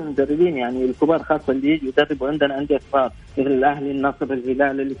يكتبوه كل المدربين يعني الكبار، خاصة اللي يجوا يدربوا عندنا أندية صغار مثل الأهلي، النصر،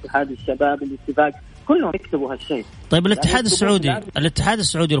 الهلال، الاتحاد، الشباب، الاتفاق، كلهم يكتبوا هالشيء. طيب الاتحاد السعودي، الاتحاد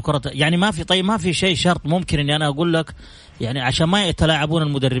السعودي للكرة يعني ما في، طيب ما في شيء شرط ممكن إني أنا أقول لك يعني عشان ما يتلاعبون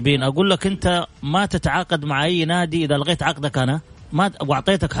المدربين، أقول لك أنت ما تتعاقد مع أي نادي إذا لغيت عقدك أنا ما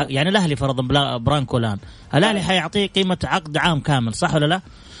وأعطيتك حق، يعني الأهلي فرضا برانكو الآن الأهلي حيعطيه قيمة عقد عام كامل، صح ولا لا؟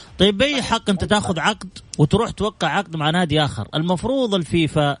 طيب بأي حق أنت تأخذ عقد وتروح توقع عقد مع نادي آخر؟ المفروض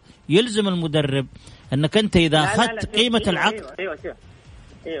الفيفا يلزم المدرب أنك أنت إذا أخذت قيمة العقد. ايوه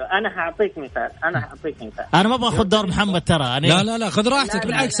انا هعطيك مثال، انا ما ابغى اخذ دور محمد ترى أنا. لا خذ راحتك،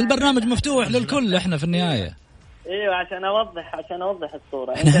 بالعكس البرنامج مفتوح للكل، احنا في النهايه ايوه عشان اوضح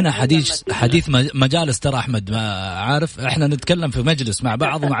الصوره. احنا هنا حديث مجالس ترى احمد، ما عارف احنا نتكلم في مجلس مع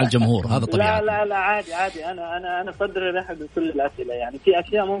بعض ومع الجمهور، هذا طبيعي. لا عادي انا صدري رحب بكل الاسئله، يعني في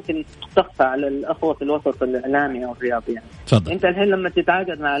اشياء ممكن تخفى على الاخوه في الوسط الاعلامي او الرياضي يعني. تفضل. انت الحين لما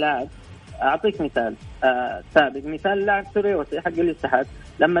تتعاقد مع لاعب، اعطيك مثال سابق، مثال لاعب سوريوسي حق الاتحاد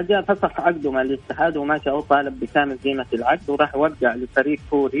لما جاء فسخ عقده مع الاتحاد وماشى هو طالب بكامل قيمه العقد وراح وقع لفريق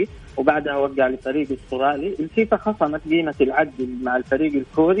كوري وبعدها وقع لفريق استرالي، الفيفا خصمت قيمه العقد مع الفريق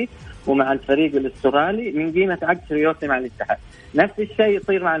الكوري ومع الفريق الاسترالي من قيمه عقد سوريوسي مع الاتحاد. نفس الشيء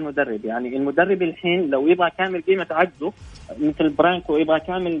يصير مع المدرب، يعني المدرب الحين لو يبغى كامل قيمه عقده مثل برانكو يبغى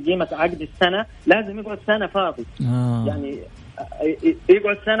كامل قيمه عقد السنه لازم يقعد سنه فاضي. يعني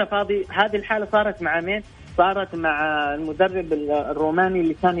يقعد سنة فاضي. هذه الحالة صارت مع مين؟ صارت مع المدرب الروماني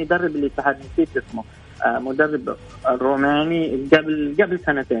اللي كان يدرب الاتحاد، نسيت اسمه، مدرب الروماني قبل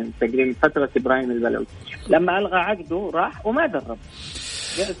سنتين تقريبا، فترة إبراهيم البلوي، لما ألغى عقده راح وما درب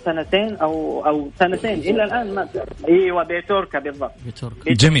سنتين أو سنتين إلى الآن ما درب. أيوة بيتوركا بالضبط.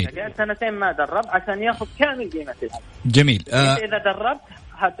 جميل. سنتين ما درب عشان يأخذ كامل قيمة العقد. جميل. إذا دربت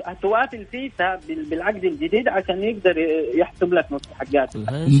هتوافي الفيفا بالعقد الجديد عشان يقدر يحسب لك مستحقاته.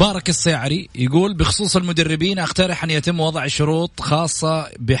 مبارك الصيعري يقول بخصوص المدربين اقترح أن يتم وضع شروط خاصة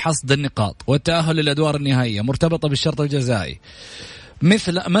بحصد النقاط والتأهل للأدوار النهائية مرتبطة بالشرط الجزائي،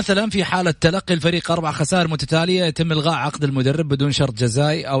 مثلا في حالة تلقي الفريق 4 خسائر متتالية يتم إلغاء عقد المدرب بدون شرط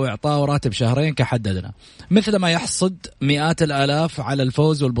جزائي أو إعطاء راتب شهرين كحددنا، مثل ما يحصد مئات الآلاف على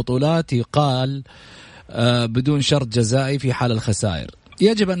الفوز والبطولات يقال بدون شرط جزائي في حال الخسائر.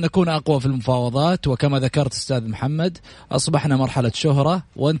 يجب أن نكون أقوى في المفاوضات، وكما ذكرت أستاذ محمد أصبحنا مرحلة شهرة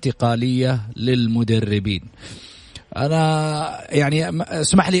وانتقالية للمدربين. أنا يعني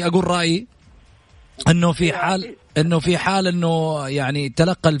اسمح لي أقول رأيي أنه في حال أنه يعني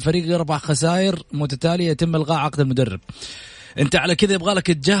تلقى الفريق 4 خسائر متتالية يتم إلغاء عقد المدرب، أنت على كذا يبغى لك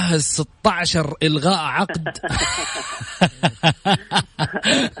تجهز 16 إلغاء عقد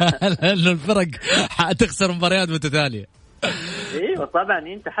لأنه الفرق حتخسر مباريات متتالية. ايوه طبعا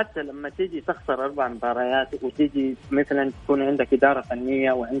انت حتى لما تيجي تخسر 4 مباريات وتيجي مثلا تكون عندك اداره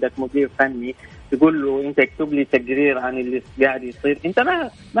فنيه وعندك مدير فني تقول له انت اكتب لي تقرير عن اللي قاعد يصير، انت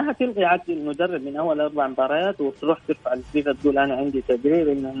ما هتلغي عقد المدرب من اول 4 مباريات وتروح ترفع الفيفا تقول انا عندي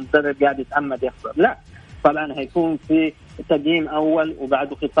تقرير ان المدرب قاعد يتعمد يخسر. لا طبعا هيكون في تقييم اول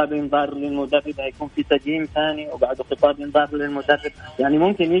وبعده خطاب انذار للمدرب، هيكون في تقييم ثاني وبعده خطاب انذار للمدرب، يعني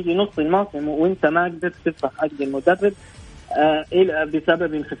ممكن يجي نص الموسم وانت ما قدرت ترفع عقد المدرب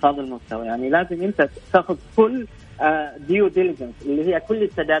بسبب انخفاض المستوى. يعني لازم انت تاخذ كل ديو ديليجنس اللي هي كل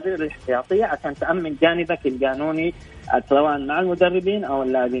التدابير الاحتياطيه عشان تامن جانبك القانوني سواء مع المدربين او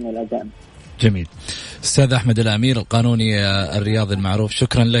اللاعبين الاجانب. جميل. أستاذ أحمد الأمير القانوني الرياضي المعروف،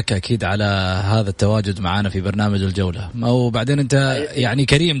 شكرا لك أكيد على هذا التواجد معنا في برنامج الجولة، وبعدين أنت يعني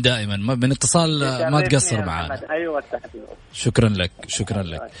كريم دائما من اتصال ما تقصر معنا. أيوة شكرا لك.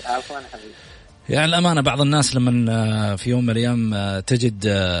 عفوا حبيبي. يعني الأمانة بعض الناس لما في يوم من الأيام تجد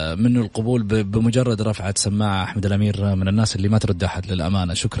منه القبول بمجرد رفعة سماعة، أحمد الأمير من الناس اللي ما ترد أحد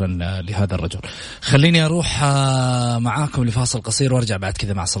للأمانة. شكرا لهذا الرجل. خليني أروح معاكم لفاصل قصير وارجع بعد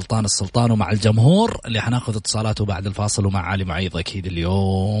كذا مع السلطان ومع الجمهور اللي حناخذ اتصالاته بعد الفاصل، ومع علي معيض. أكيد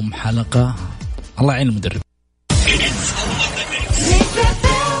اليوم حلقة الله يعين المدرب.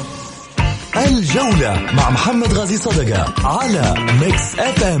 الجولة مع محمد غازي صدقة على ميكس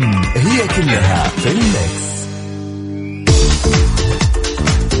اف ام، هي كلها في الميكس.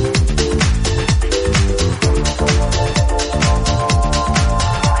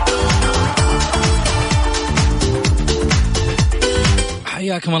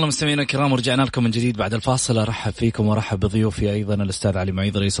 حياكم الله مستمعينا الكرام، ورجعنا لكم من جديد بعد الفاصل. ارحب فيكم وارحب بضيوفي ايضا الاستاذ علي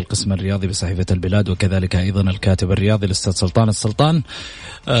معيض رئيس القسم الرياضي بصحيفه البلاد، وكذلك ايضا الكاتب الرياضي الاستاذ سلطان السلطان.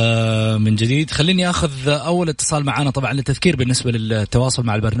 من جديد خليني اخذ اول اتصال معنا، طبعا للتذكير بالنسبه للتواصل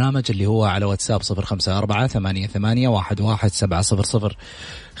مع البرنامج اللي هو على واتساب 0548811700.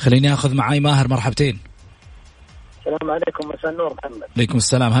 خليني اخذ معاي ماهر. مرحبتين. السلام عليكم. مساء النور محمد. عليكم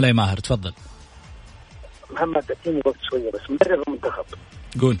السلام. هلا يا ماهر، تفضل. محمد اديني وقت شويه بس. مدرب المنتخب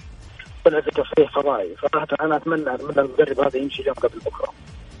قول. طلع في تصريح فضائي، صراحه انا اتمنى المدرب هذا يمشي اليوم قبل بكره.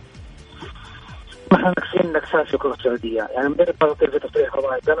 ما احنا نكسين نكسات في الكره السعوديه، يعني المدرب هذا طلع في تصريح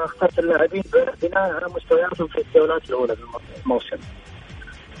فضائي، انا اخترت اللاعبين بناء على مستوياتهم في الجولات الاولى في الموسم.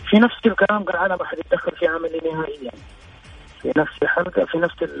 في نفس الكلام قال انا ما حد يتدخل في عملي نهائيا. في نفس الحلقه في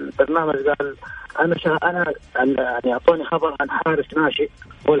نفس البرنامج قال انا يعني اعطوني خبر عن حارس ناشئ،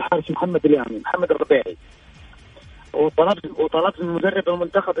 هو الحارس محمد الربيعي، وطلبت من مدرب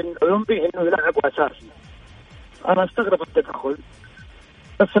المنتخب الاولمبي انه يلعب اساسي. انا استغرب التدخل،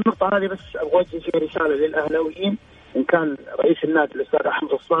 بس النقطه هذه بس ابغى اوجه فيها رساله للاهلاويين، ان كان رئيس النادي الاستاذ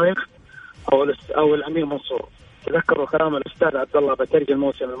احمد الصايغ او الامير منصور. تذكروا كلام الاستاذ عبد الله بترجي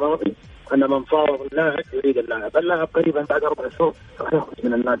الموسم الماضي ان من فاوض اللاعب يريد اللاعب قريبا بعد 4 شهور راح يخرج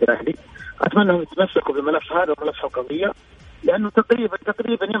من النادي الاهلي. اتمنى انهم يتمسكوا بالملف هذا وملف القضيه، لانه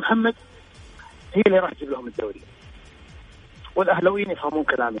تقريبا يا محمد هي اللي راح تجيب لهم الدوري، والاهلاويين يفهمون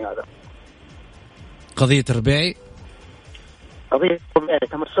كلامي هذا. قضيه الربيعي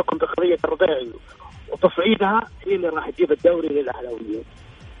تمسكهم بقضيه الربيعي وتصعيدها هي اللي راح تجيب الدوري للاهلاويين.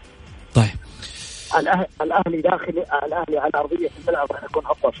 طيب الاهلي على ارضيه الملعب راح يكون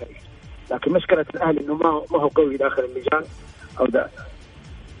افضل شيء، لكن مشكله الاهلي انه ما هو قوي داخل اللجان او ده.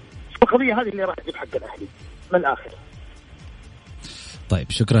 القضيه هذه اللي راح تجيب حق الاهلي من الاخر.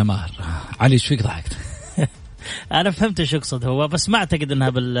 طيب شكرا ماهر. علي ايش فيك ضحكت؟ انا فهمت ايش يقصد هو، بس ما اعتقد انها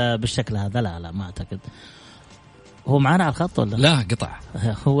بالشكل هذا. لا ما اعتقد. هو معنا على الخط ولا لا؟ قطع.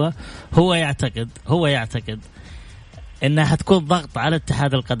 هو يعتقد انها حتكون ضغط على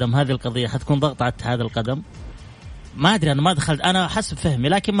اتحاد القدم. هذه القضيه حتكون ضغط على اتحاد القدم. ما ادري، انا ما دخلت، انا حسب فهمي،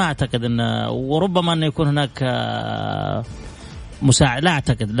 لكن ما اعتقد ان، وربما انه يكون هناك مساعد. لا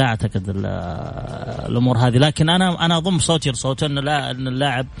اعتقد الامور هذه، لكن انا اضم صوتي لصوت ان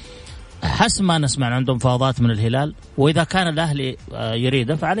اللاعب حسب ما نسمع عندهم مفاوضات من الهلال، واذا كان الاهلي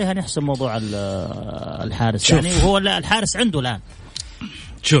يريده فعليه ان يحسم موضوع الحارس. شوف. يعني هو الحارس عنده الان.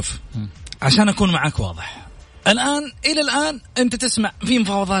 شوف عشان اكون معك واضح، الى الان انت تسمع في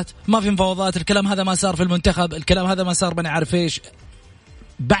مفاوضات، ما في مفاوضات، الكلام هذا ما صار في المنتخب، الكلام هذا ما صار، بني عارف ايش.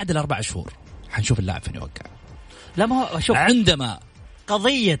 بعد 4 شهور حنشوف اللاعب فين يوقع. لا ما هو شوف، عندما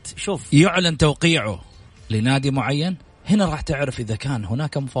قضيه شوف يعلن توقيعه لنادي معين، هنا راح تعرف إذا كان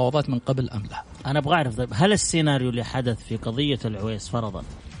هناك مفاوضات من قبل أم لا. أنا أبغى أعرف هل السيناريو اللي حدث في قضية العويس فرضا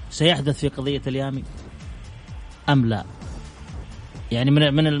سيحدث في قضية اليامي أم لا؟ يعني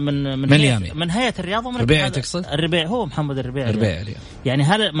من هيئة الرياضة ومن الربيع تقصد؟ الربيع هو محمد الربيع. يعني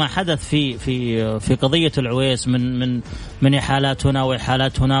هل ما حدث في قضية العويس من إحالات هنا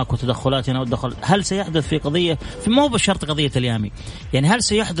وإحالات هناك وتدخلات هنا ودخل، هل سيحدث في قضية مو بشرط قضية اليامي، يعني هل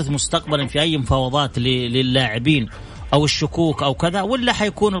سيحدث مستقبلا في أي مفاوضات للاعبين أو الشكوك أو كذا، ولا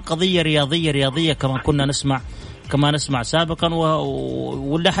حيكون القضية رياضية كما نسمع سابقا،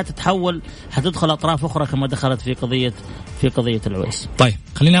 ولا حتدخل أطراف أخرى كما دخلت في قضية العويس؟ طيب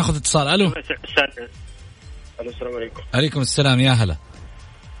خلينا ناخذ اتصال. ألو السلام عليكم. عليكم السلام. يا هلا.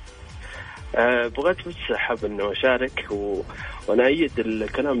 بغيت بس حاب انه اشارك وانا ايد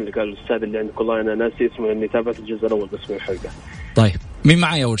الكلام اللي قال الاستاذ اللي عندك. والله انا ناسي اسمه، اني تابعت الجزء الاول بس من الحلقه. طيب مين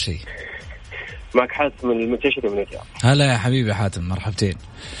معي اول شيء؟ معك حاتم من المنتشر من الرياض. هلا يا حبيبي حاتم، مرحبتين.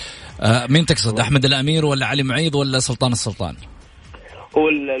 مين تقصد، احمد الامير ولا علي معيض ولا سلطان السلطان؟ هو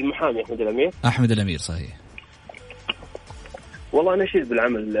المحامي احمد الامير. صحيح. والله انا اشيد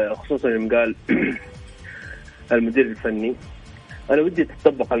بالعمل، خصوصا لما قال المدير الفني. انا ودي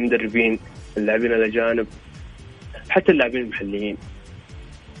تطبق على المدربين، اللاعبين الاجانب، حتى اللاعبين المحليين.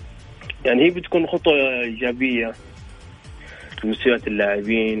 يعني هي بتكون خطوه ايجابيه لمستويات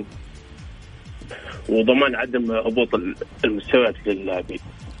اللاعبين وضمان عدم هبوط المستويات للاعبين.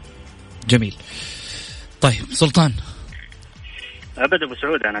 جميل. طيب سلطان. أبدا أبو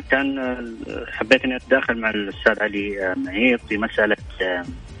سعود، أنا كان حبيت أن أتداخل مع الأستاذ علي معيض في مسألة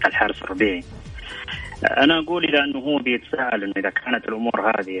الحارس الربيعي. أنا أقول إذا أنه هو بيتساءل أنه إذا كانت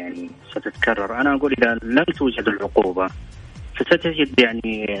الأمور هذه يعني ستتكرر، أنا أقول إذا لم توجد العقوبة فستجد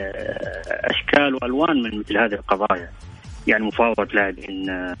يعني أشكال وألوان من مثل هذه القضايا. يعني مفاوضة لاعبين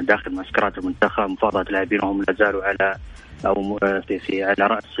داخل معسكرات المنتخب، مفاوضة لاعبين وهم لا زالوا على أو في على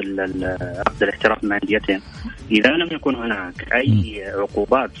رأس عقد الاحتراف مع أنديتهم. إذا لم يكن هناك أي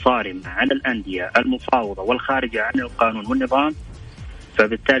عقوبات صارمة على الأندية المفاوضة والخارجة عن القانون والنظام،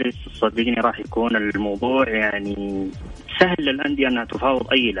 فبالتالي صدقني راح يكون الموضوع يعني سهل للأندية أنها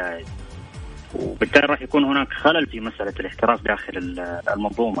تفاوض أي لاعب، وبالتالي راح يكون هناك خلل في مسألة الاحتراف داخل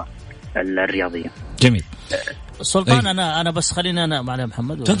المنظومة الرياضية. جميل. سلطان أنا بس خلينا أنا مع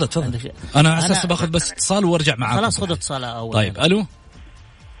محمد. تفضل. أنا أساس باخذ بس اتصال وارجع معاك. خلاص خذ اتصال أول. طيب ألو.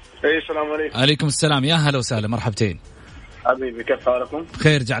 السلام عليكم. عليكم السلام، يا هلا وسهلا، مرحبتين حبيبي، كيف حالكم؟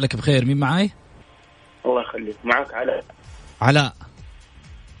 بخير، جعلك بخير. مين معاي؟ الله يخليك، معك علاء.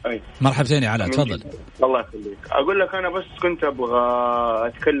 أي مرحبتين يا علاء، تفضل. الله يخليك. أقول لك أنا بس كنت أبغى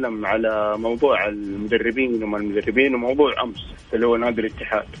أتكلم على موضوع المدربين وما المدربين وموضوع أمس اللي هو نادي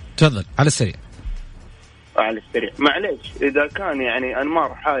الاتحاد. تفضل على السريع. على السريع معليش، إذا كان يعني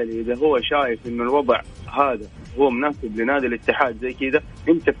أنمار حالي إذا هو شايف إنه الوضع هذا هو مناسب لنادي الاتحاد زي كذا،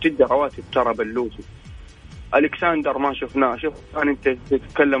 أنت بتدي رواتب ترى بلوسي. ألكسندر ما شفناه، شوف كان أنت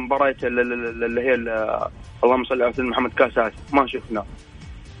تتكلم براية اللي هي اللهم صل على سيدنا محمد كاسات،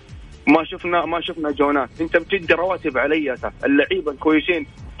 ما شفنا جونات. انت بتدي رواتب على اي اساس؟ اللعيبه الكويسين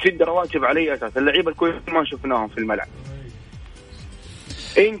تدي رواتب على اي اساس؟ اللعيبه الكويسين ما شفناهم في الملعب.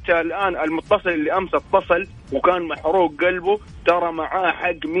 انت الان المتصل اللي امس اتصل وكان محروق قلبه ترى معاه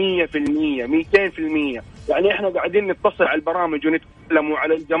حق 100% 200%. يعني احنا قاعدين نتصل على البرامج ونتكلم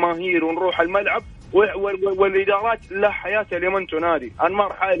على الجماهير ونروح الملعب والادارات لا حياه لمن تنادي.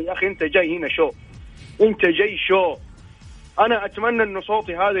 انمار حالي يا اخي، انت جاي هنا شو، انت جاي شو. أنا أتمنى إنه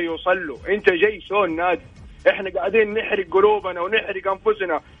صوتي هذا يوصل له. أنت جاي شو النادي؟ إحنا قاعدين نحرق قلوبنا ونحرق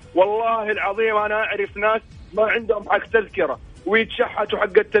أنفسنا. والله العظيم أنا أعرف ناس ما عندهم حق تذكرة ويتشحتوا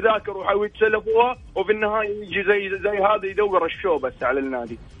حق التذاكر ويتسلفوها، وفي النهاية يجي زي هذا يدور الشو بس على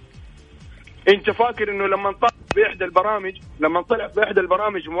النادي. أنت فاكر إنه لما طلع بإحدى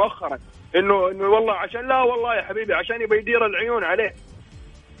البرامج مؤخرا إنه والله عشان لا والله يا حبيبي عشان يبي يدير العيون عليه.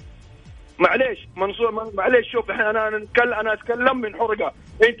 معليش منصور، معليش شوف انا اتكلم من حرقه.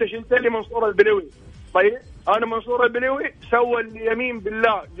 انت شلت لي منصور البلوي، طيب انا منصور البلوي سوى اليمين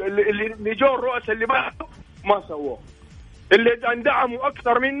بالله اللي جو الرؤساء اللي ما سووه، اللي اندعموا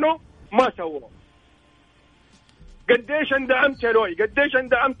اكثر منه ما سووه. قديش اندعمت يا لوي، قديش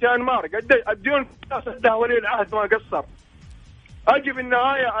اندعمت يا انمار، قديش الديون سدها ولي العهد ما قصر. اجي في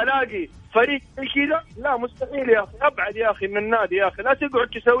النهايه الاقي فريق كذا، لا مستحيل يا اخي، ابعد يا اخي من النادي يا اخي. لا تقعد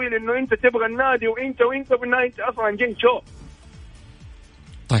تسوي لي انه انت تبغى النادي وانت بالنهايه انت اصلا جاي شو.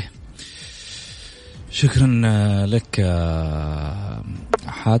 طيب شكرا لك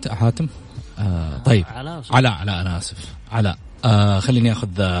حاتم. طيب علاء انا اسف علاء، خليني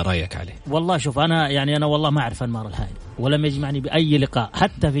اخذ رايك عليه. والله شوف انا والله ما اعرف انمار الحائل ولم يجمعني باي لقاء،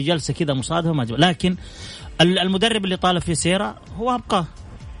 حتى في جلسه كذا مصادفه ما جمع. لكن المدرب اللي طالب في سيرة هو أبقاه،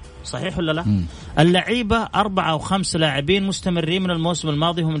 صحيح ولا لا؟ اللعيبة 4 أو 5 لاعبين مستمرين من الموسم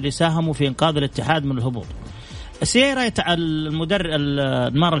الماضي هم اللي ساهموا في إنقاذ الاتحاد من الهبوط. سيرة المدرب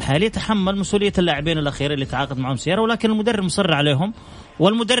النمار الحالي يتحمل مسؤولية اللاعبين الأخير اللي تعاقد معهم سيرة، ولكن المدرب مصر عليهم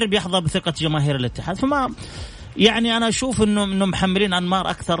والمدرب يحظى بثقة جماهير الاتحاد. فما يعني أنا أشوف إنه محملين أنمار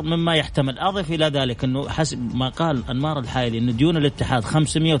أكثر مما يحتمل. أضف إلى ذلك إنه حسب ما قال أنمار الحايلي إنه ديون الاتحاد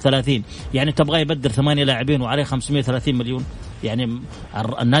 530، يعني تبغى يبدل 8 لاعبين وعليه 530 مليون، يعني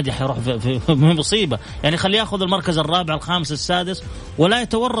النادي حيروح في مصيبة. يعني خليه يأخذ المركز الرابع الخامس السادس ولا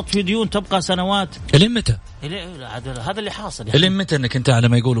يتورط في ديون تبقى سنوات. إلى متى؟ هذا اللي حاصل يعني. إلى متى إنك أنت على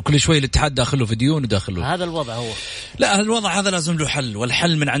ما يقولوا كل شوي الاتحاد داخله في ديون وداخله؟ هذا الوضع هو. لا الوضع هذا لازم له حل،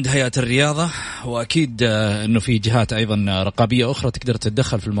 والحل من عند هيئة الرياضة، وأكيد إنه في جهات أيضا رقابية أخرى تقدر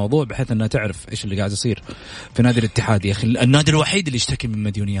تتدخل في الموضوع بحيث أنها تعرف إيش اللي قاعد يصير في نادي الاتحاد. يا أخي النادي الوحيد اللي يشتكي من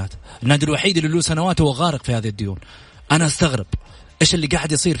مديونيات، النادي الوحيد اللي له سنوات هو غارق في هذه الديون. أنا أستغرب إيش اللي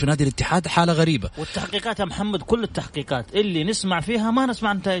قاعد يصير في نادي الاتحاد، حالة غريبة. والتحقيقات يا محمد، كل التحقيقات اللي نسمع فيها ما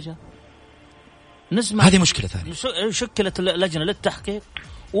نسمع نتائجها. هذه مشكلة ثانية. شكلت لجنة للتحقيق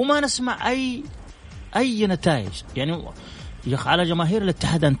وما نسمع أي نتائج. يعني على جماهير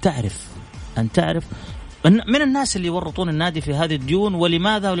الاتحاد أن تعرف من الناس اللي يورطون النادي في هذه الديون،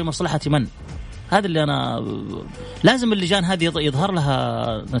 ولماذا ولمصلحة من. هذا اللي أنا لازم اللجان هذه يظهر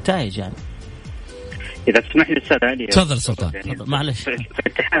لها نتائج. يعني إذا تسمح لي أستاذ علي. تفضل سلطان. يعني معلش. في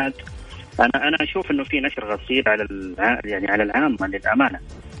الاتحاد أنا أشوف إنه في نشر غسيل على العامة للأمانة.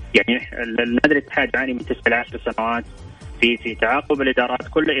 يعني النادي الاتحاد يعاني من 9 إلى 10 سنوات في تعاقب الإدارات،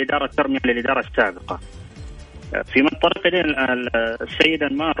 كل إدارة ترمي على الإدارة السابقة. في منطقة السيد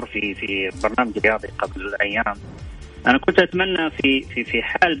أنمار في برنامج رياضي قبل أيام، أنا كنت أتمنى في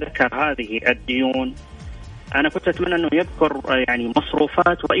حال ذكر هذه الديون أنا كنت أتمنى أنه يذكر يعني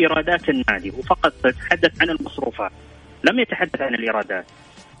مصروفات وإيرادات النادي، وفقط تحدث عن المصروفات، لم يتحدث عن الإيرادات.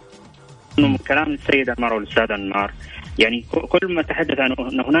 من كلام السيد أنمار والأستاذ أنمار يعني كل ما تحدث عنه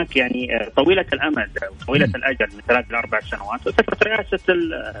أن هناك يعني طويلة الأمد وطويلة الأجل من 3 إلى 4 سنوات وتفرت رئاسة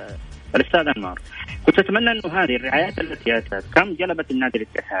الأستاذ أنمار. كنت أتمنى أنه هذه الرعايات التي أتت كم جلبت النادي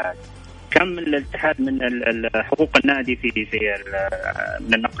الاتحاد، كم الاتحاد من حقوق النادي في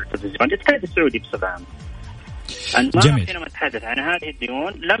من النقل التلفزيوني، الاتحاد السعودي بصفة عامة. أنمار حينما تحدث عن هذه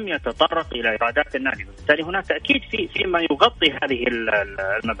الديون لم يتطرق إلى إيرادات النادي، وبالتالي هناك أكيد فيما يغطي هذه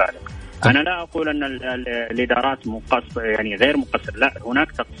المبالغ. أنا لا أقول أن الإدارات مقصر يعني غير مقصر، لا،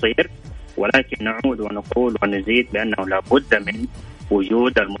 هناك تقصير، ولكن نعود ونقول ونزيد بأنه لابد من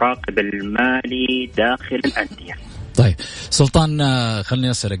وجود المراقب المالي داخل الأندية. طيب سلطان،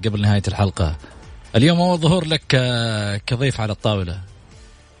 خلني أسألك قبل نهاية الحلقة، اليوم هو ظهور لك كضيف على الطاولة،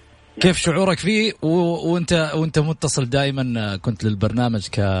 كيف شعورك فيه وانت متصل دائما كنت للبرنامج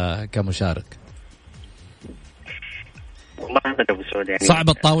كمشارك؟ والله أبو سعود يعني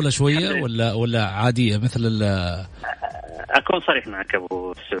صعبة الطاولة شوية ولا عادية مثل أكون صريح معك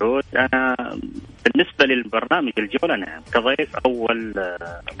أبو سعود، أنا بالنسبة للبرنامج الجولة نعم كضيف أول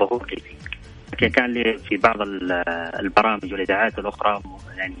ظهور لي فيه، لكن كان لي في بعض البرامج والإذاعات الأخرى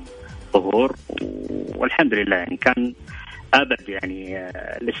يعني ظهور، والحمد لله يعني كان أبد يعني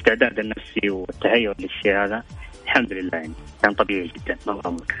الاستعداد النفسي والتهيؤ للشيء هذا الحمد لله يعني كان طبيعي جدا.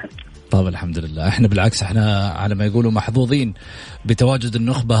 اللهم لك الحمد. طب الحمد لله، احنا بالعكس احنا على ما يقولوا محظوظين بتواجد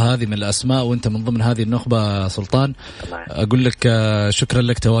النخبة هذه من الأسماء، وانت من ضمن هذه النخبة سلطان. أقول لك شكرا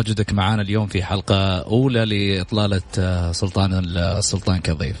لك تواجدك معنا اليوم في حلقة أولى لإطلالة السلطان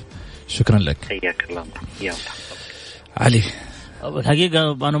كضيف، شكرا لك. حياك الله. يا علي.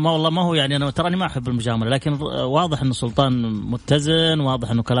 الحقيقة أنا ما هو يعني أنا تراني ما أحب المجاملة، لكن واضح إنه سلطان متزن،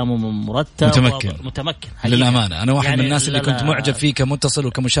 واضح إنه كلامه مرتب متمكن للأمانة. أنا واحد يعني من الناس اللي كنت معجب فيه كمتصل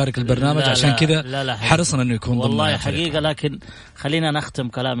وكمشارك البرنامج، عشان كذا حرصنا إنه يكون والله حقيقة. لكن خلينا نختم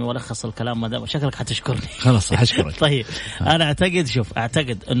كلامي ولخص الكلام، ما دام شكلك حتشكرني. خلاص حشكرك. طيب أنا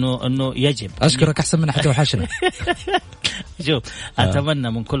أعتقد إنه يجب أشكرك أحسن من حتى وحشنا. شوف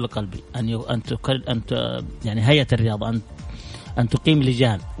أتمنى من كل قلبي أن يعني هيئة الرياضة أن تقيم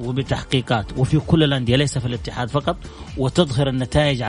لجان وبتحقيقات وفي كل الأندية ليس في الاتحاد فقط، وتظهر النتائج